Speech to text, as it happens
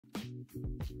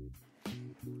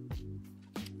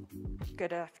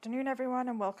Good afternoon, everyone,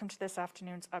 and welcome to this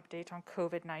afternoon's update on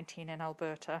COVID-19 in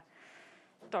Alberta.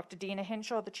 Dr. Dina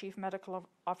Hinshaw, the Chief Medical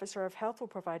Officer of Health, will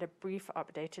provide a brief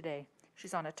update today.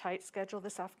 She's on a tight schedule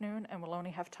this afternoon and will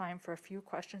only have time for a few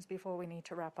questions before we need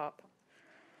to wrap up.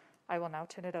 I will now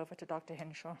turn it over to Dr.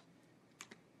 Hinshaw.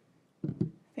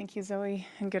 Thank you, Zoe,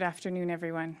 and good afternoon,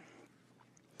 everyone.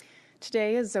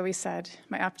 Today, as Zoe said,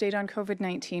 my update on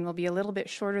COVID-19 will be a little bit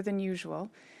shorter than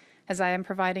usual, as I am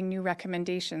providing new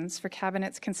recommendations for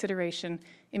Cabinet's consideration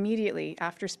immediately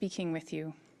after speaking with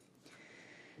you.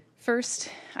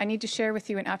 First, I need to share with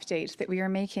you an update that we are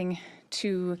making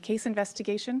to case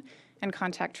investigation and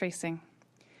contact tracing.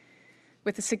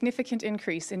 With a significant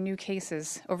increase in new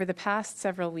cases over the past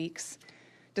several weeks,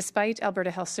 despite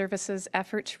Alberta Health Services'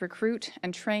 effort to recruit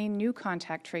and train new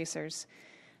contact tracers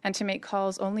and to make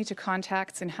calls only to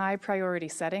contacts in high priority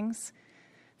settings,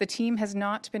 the team has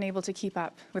not been able to keep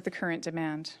up with the current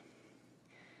demand.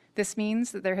 This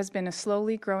means that there has been a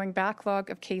slowly growing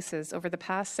backlog of cases over the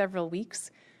past several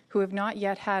weeks who have not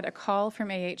yet had a call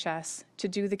from AHS to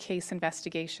do the case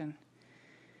investigation.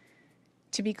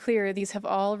 To be clear, these have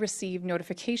all received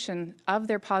notification of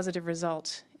their positive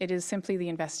result. It is simply the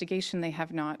investigation they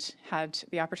have not had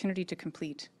the opportunity to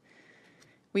complete.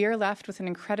 We are left with an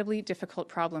incredibly difficult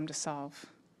problem to solve.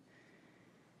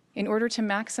 In order to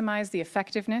maximize the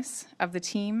effectiveness of the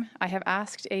team, I have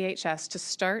asked AHS to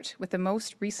start with the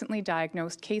most recently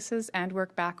diagnosed cases and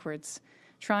work backwards,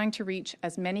 trying to reach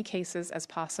as many cases as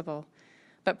possible,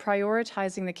 but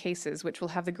prioritizing the cases which will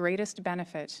have the greatest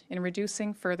benefit in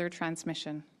reducing further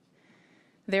transmission.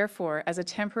 Therefore, as a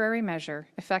temporary measure,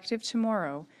 effective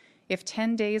tomorrow, if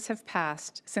 10 days have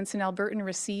passed since an Albertan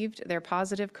received their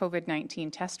positive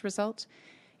COVID-19 test result,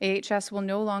 AHS will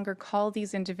no longer call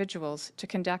these individuals to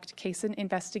conduct case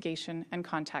investigation and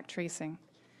contact tracing.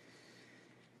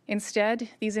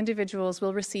 Instead, these individuals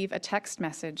will receive a text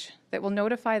message that will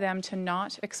notify them to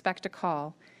not expect a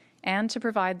call and to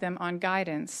provide them on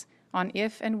guidance on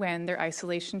if and when their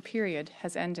isolation period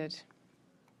has ended.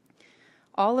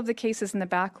 All of the cases in the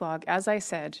backlog, as I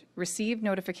said, received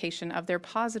notification of their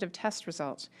positive test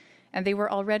result, and they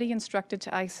were already instructed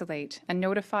to isolate and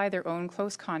notify their own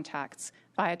close contacts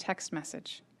via text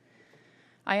message.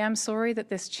 I am sorry that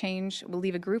this change will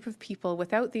leave a group of people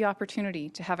without the opportunity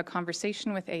to have a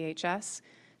conversation with AHS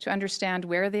to understand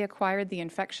where they acquired the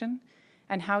infection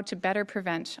and how to better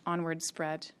prevent onward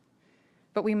spread.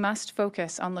 But we must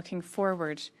focus on looking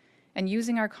forward and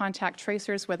using our contact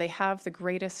tracers where they have the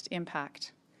greatest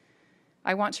impact.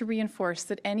 I want to reinforce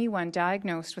that anyone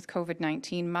diagnosed with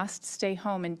COVID-19 must stay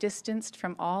home and distanced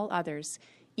from all others,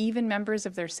 even members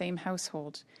of their same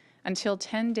household, until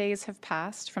 10 days have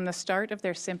passed from the start of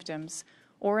their symptoms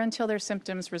or until their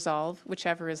symptoms resolve,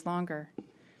 whichever is longer.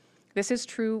 This is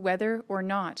true whether or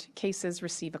not cases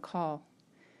receive a call.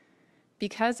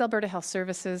 Because Alberta Health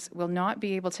Services will not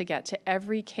be able to get to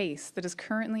every case that is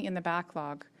currently in the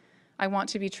backlog, I want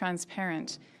to be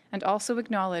transparent and also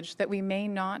acknowledge that we may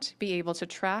not be able to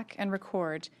track and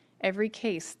record every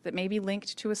case that may be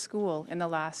linked to a school in the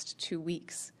last 2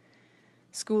 weeks.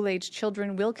 School-aged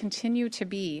children will continue to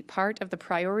be part of the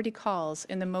priority calls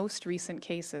in the most recent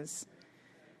cases.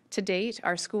 To date,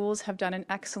 our schools have done an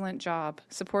excellent job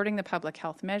supporting the public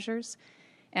health measures,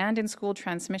 and in-school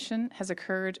transmission has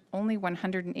occurred only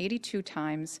 182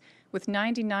 times, with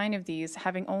 99 of these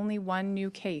having only one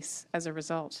new case as a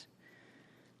result.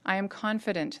 I am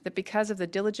confident that because of the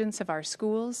diligence of our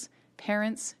schools,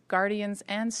 parents, guardians,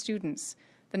 and students,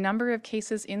 the number of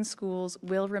cases in schools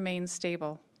will remain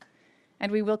stable,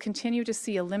 and we will continue to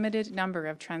see a limited number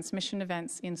of transmission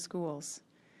events in schools.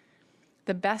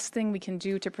 The best thing we can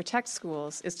do to protect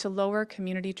schools is to lower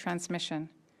community transmission.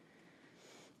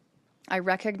 I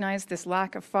recognize this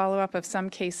lack of follow-up of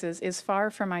some cases is far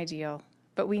from ideal,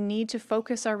 but we need to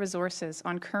focus our resources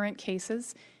on current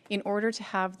cases in order to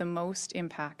have the most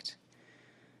impact.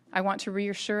 I want to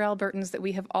reassure Albertans that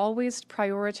we have always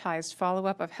prioritized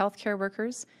follow-up of healthcare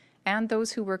workers and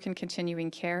those who work in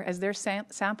continuing care, as their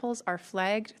samples are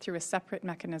flagged through a separate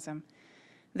mechanism.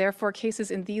 Therefore, cases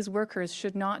in these workers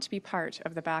should not be part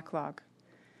of the backlog.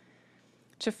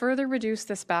 To further reduce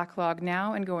this backlog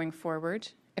now and going forward,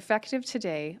 effective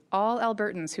today, all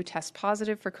Albertans who test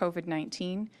positive for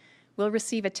COVID-19 will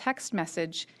receive a text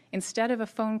message instead of a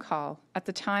phone call at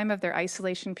the time of their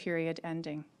isolation period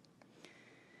ending.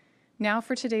 Now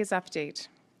for today's update.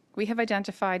 We have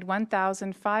identified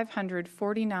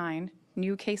 1,549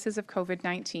 new cases of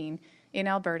COVID-19 in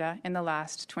Alberta in the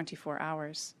last 24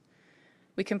 hours.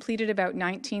 We completed about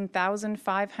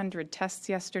 19,500 tests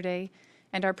yesterday,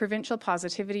 and our provincial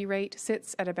positivity rate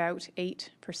sits at about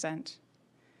 8%.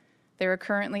 There are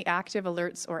currently active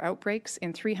alerts or outbreaks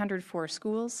in 304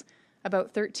 schools,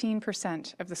 about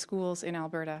 13% of the schools in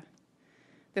Alberta.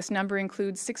 This number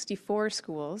includes 64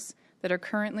 schools that are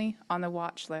currently on the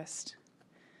watch list.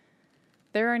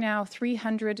 There are now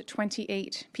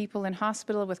 328 people in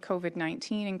hospital with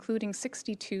COVID-19, including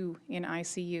 62 in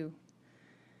ICU.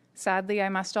 Sadly, I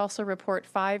must also report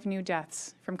 5 new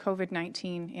deaths from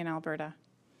COVID-19 in Alberta.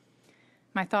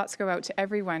 My thoughts go out to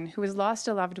everyone who has lost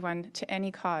a loved one to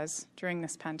any cause during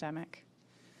this pandemic.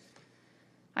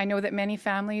 I know that many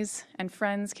families and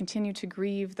friends continue to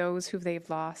grieve those who they've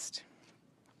lost.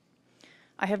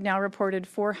 I have now reported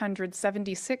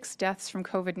 476 deaths from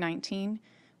COVID-19,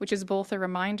 which is both a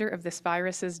reminder of this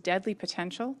virus's deadly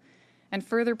potential and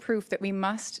further proof that we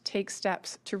must take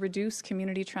steps to reduce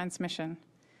community transmission.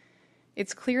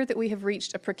 It's clear that we have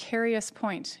reached a precarious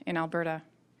point in Alberta.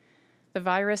 The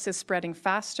virus is spreading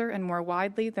faster and more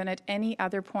widely than at any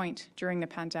other point during the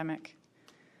pandemic.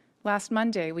 Last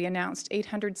Monday, we announced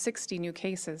 860 new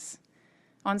cases.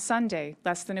 On Sunday,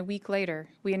 less than a week later,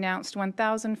 we announced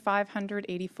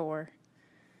 1,584.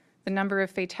 The number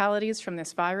of fatalities from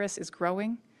this virus is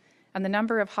growing, and the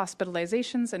number of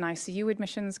hospitalizations and ICU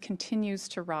admissions continues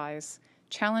to rise,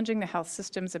 challenging the health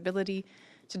system's ability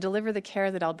to deliver the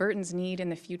care that Albertans need in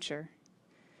the future.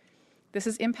 This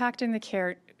is impacting the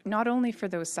care not only for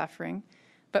those suffering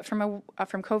from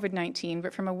COVID-19,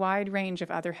 but from a wide range of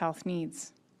other health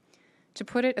needs. To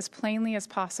put it as plainly as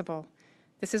possible,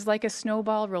 this is like a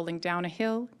snowball rolling down a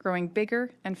hill, growing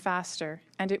bigger and faster,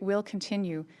 and it will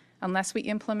continue unless we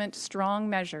implement strong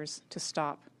measures to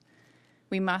stop.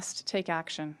 We must take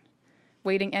action.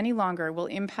 Waiting any longer will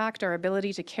impact our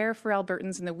ability to care for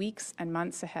Albertans in the weeks and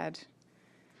months ahead.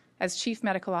 As Chief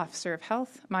Medical Officer of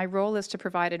Health, my role is to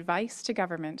provide advice to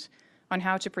government on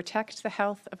how to protect the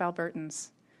health of Albertans.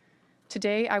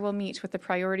 Today, I will meet with the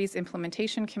Priorities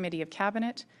Implementation Committee of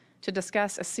Cabinet to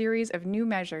discuss a series of new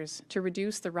measures to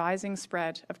reduce the rising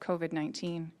spread of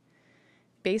COVID-19.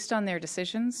 Based on their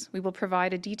decisions, we will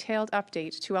provide a detailed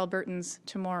update to Albertans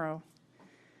tomorrow.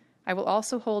 I will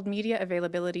also hold media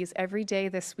availabilities every day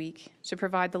this week to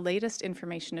provide the latest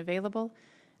information available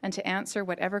and to answer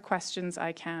whatever questions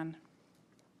I can.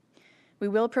 We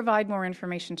will provide more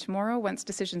information tomorrow once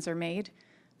decisions are made,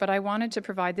 but I wanted to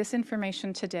provide this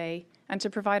information today and to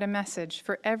provide a message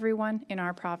for everyone in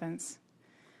our province.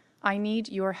 I need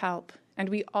your help, and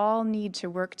we all need to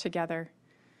work together.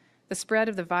 The spread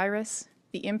of the virus,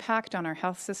 the impact on our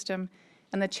health system,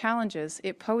 and the challenges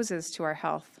it poses to our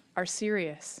health are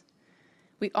serious.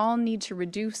 We all need to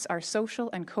reduce our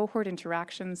social and cohort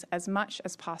interactions as much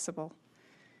as possible.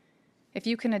 If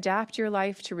you can adapt your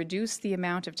life to reduce the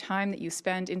amount of time that you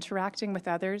spend interacting with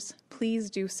others, please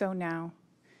do so now.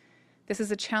 This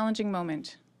is a challenging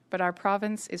moment, but our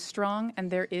province is strong and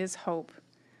there is hope.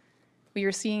 We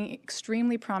are seeing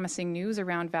extremely promising news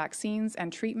around vaccines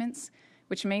and treatments,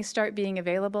 which may start being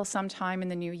available sometime in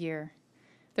the new year.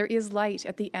 There is light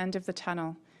at the end of the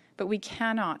tunnel, but we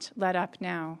cannot let up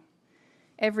now.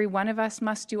 Every one of us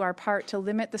must do our part to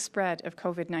limit the spread of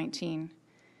COVID-19.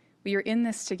 We are in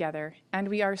this together, and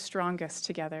we are strongest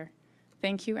together.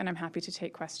 Thank you, and I'm happy to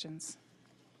take questions.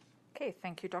 Okay,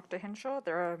 thank you, Dr. Hinshaw.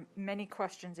 There are many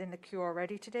questions in the queue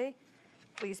already today.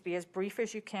 Please be as brief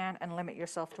as you can and limit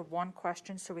yourself to one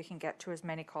question so we can get to as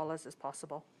many callers as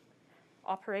possible.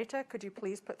 Operator, could you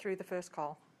please put through the first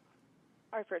call?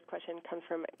 Our first question comes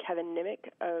from Kevin Nimick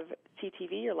of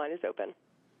CTV. Your line is open.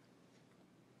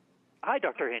 Hi,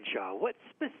 Dr. Hinshaw. What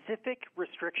specific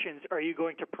restrictions are you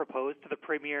going to propose to the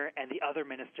Premier and the other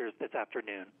ministers this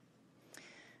afternoon?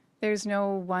 There's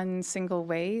no one single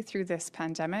way through this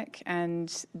pandemic,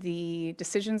 and the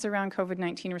decisions around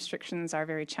COVID-19 restrictions are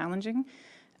very challenging.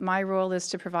 My role is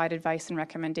to provide advice and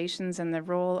recommendations, and the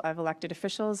role of elected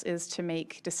officials is to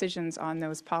make decisions on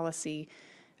those policy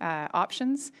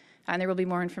options, and there will be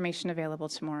more information available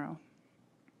tomorrow.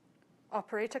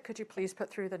 Operator, could you please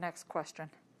put through the next question?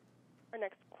 Our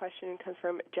next question comes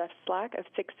from Jeff Slack of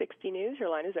 660 News. Your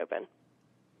line is open.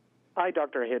 Hi,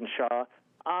 Dr. Hinshaw.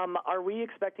 Are we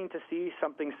expecting to see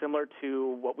something similar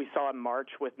to what we saw in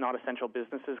March with non-essential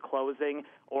businesses closing,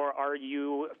 or are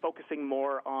you focusing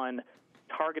more on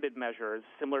targeted measures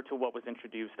similar to what was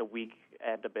introduced a week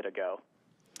and a bit ago?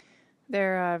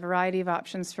 There are a variety of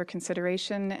options for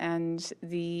consideration, and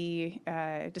the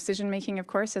decision-making, of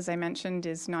course, as I mentioned,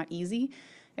 is not easy.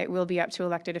 It will be up to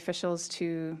elected officials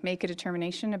to make a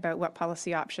determination about what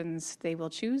policy options they will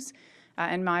choose,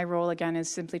 and my role, again, is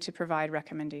simply to provide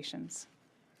recommendations.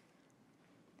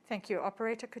 Thank you.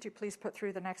 Operator, could you please put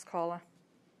through the next caller?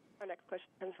 Our next question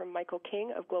comes from Michael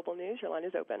King of Global News. Your line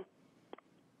is open.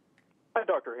 Hi,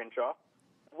 Dr. Hinshaw.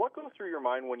 What goes through your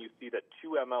mind when you see that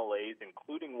two MLAs,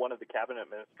 including one of the cabinet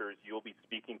ministers you'll be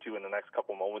speaking to in the next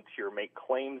couple moments here, make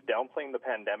claims downplaying the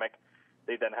pandemic?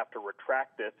 They then have to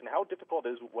retract this, and how difficult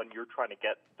it is when you're trying to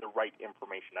get the right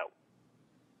information out?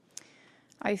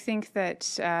 I think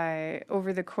that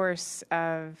over the course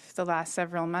of the last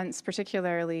several months,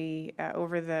 particularly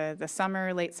over the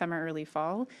summer, late summer, early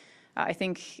fall, I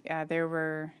think there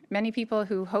were many people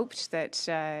who hoped that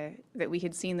that we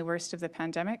had seen the worst of the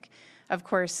pandemic. Of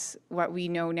course, what we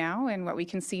know now and what we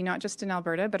can see not just in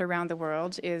Alberta but around the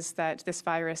world is that this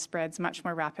virus spreads much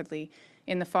more rapidly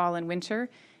in the fall and winter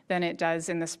than it does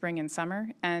in the spring and summer.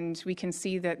 And we can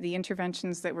see that the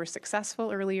interventions that were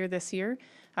successful earlier this year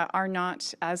are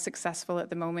not as successful at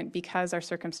the moment because our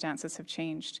circumstances have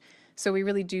changed. So we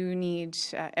really do need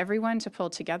everyone to pull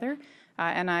together.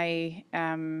 And I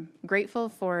am grateful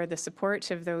for the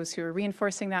support of those who are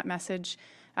reinforcing that message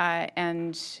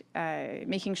and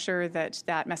making sure that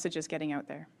that message is getting out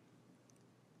there.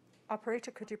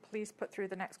 Operator, could you please put through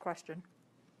the next question?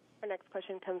 Our next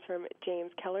question comes from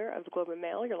James Keller of the Globe and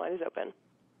Mail. Your line is open.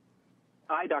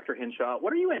 Hi, Dr. Hinshaw.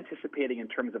 What are you anticipating in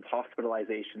terms of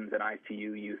hospitalizations and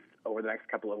ICU use over the next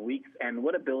couple of weeks, and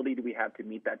what ability do we have to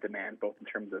meet that demand, both in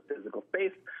terms of physical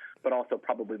space, but also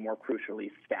probably more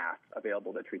crucially, staff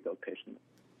available to treat those patients?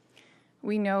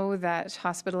 We know that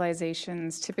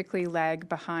hospitalizations typically lag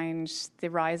behind the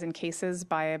rise in cases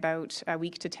by about a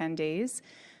week to 10 days.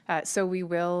 So we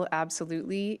will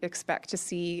absolutely expect to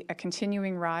see a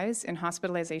continuing rise in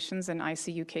hospitalizations and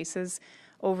ICU cases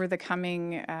over the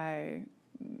coming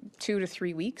 2 to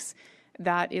 3 weeks.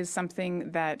 That is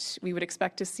something that we would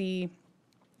expect to see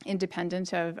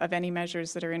independent of any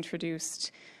measures that are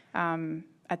introduced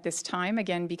at this time,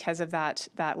 again, because of that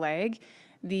lag.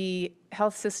 The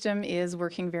health system is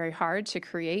working very hard to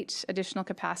create additional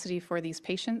capacity for these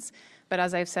patients, but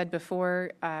as I've said before,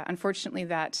 unfortunately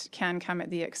that can come at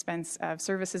the expense of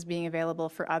services being available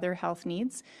for other health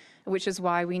needs, which is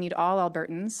why we need all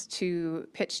Albertans to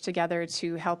pitch together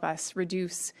to help us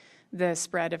reduce the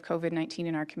spread of COVID-19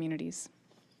 in our communities.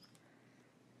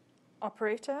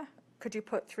 Operator, could you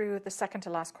put through the second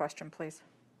to last question, please?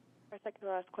 Our second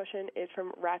to last question is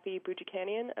from Rafi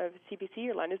Boudjikanian of CBC.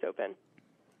 Your line is open.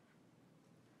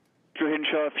 Dr.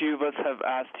 Hinshaw, a few of us have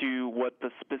asked you what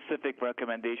the specific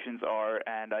recommendations are,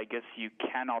 and I guess you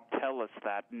cannot tell us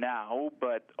that now,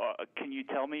 but can you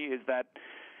tell me, is that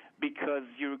because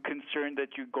you're concerned that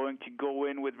you're going to go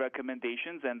in with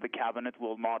recommendations and the Cabinet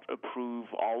will not approve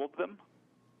all of them?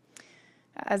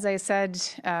 As I said,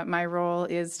 my role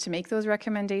is to make those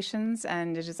recommendations,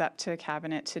 and it is up to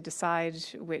Cabinet to decide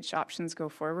which options go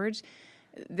forward.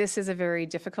 This is a very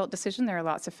difficult decision. There are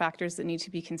lots of factors that need to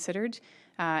be considered.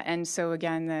 And so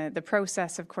again, the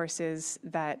process, of course, is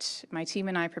that my team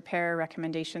and I prepare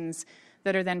recommendations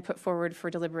that are then put forward for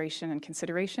deliberation and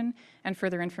consideration, and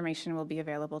further information will be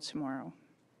available tomorrow.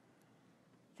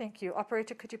 Thank you.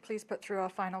 Operator, could you please put through our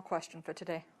final question for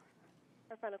today?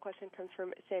 Our final question comes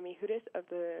from Sammy Hudis of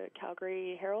the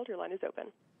Calgary Herald. Your line is open.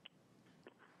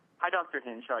 Hi, Dr.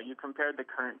 Hinshaw. You compared the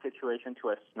current situation to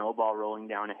a snowball rolling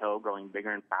down a hill, growing bigger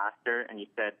and faster, and you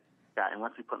said that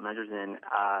unless we put measures in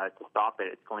to stop it,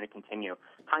 it's going to continue.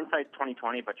 Hindsight's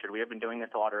 20/20, but should we have been doing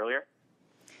this a lot earlier?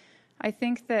 I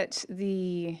think that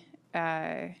the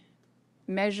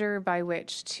measure by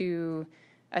which to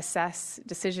assess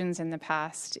decisions in the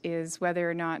past is whether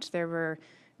or not there were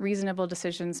reasonable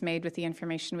decisions made with the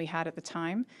information we had at the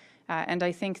time. And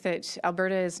I think that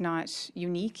Alberta is not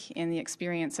unique in the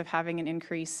experience of having an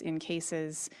increase in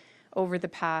cases over the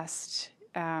past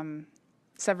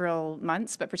several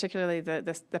months, but particularly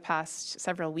the past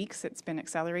several weeks. It's been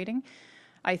accelerating.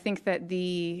 I think that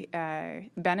the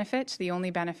only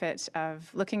benefit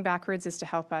of looking backwards is to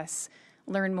help us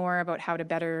learn more about how to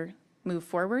better move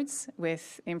forwards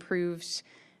with improved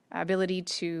ability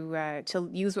to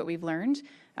use what we've learned.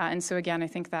 And so again, I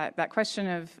think that question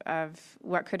of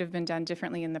what could have been done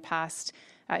differently in the past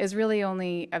is really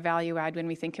only a value add when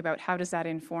we think about how does that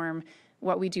inform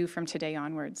what we do from today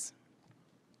onwards.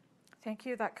 Thank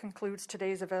you. That concludes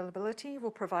today's availability. We'll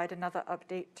provide another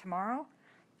update tomorrow.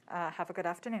 Have a good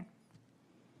afternoon.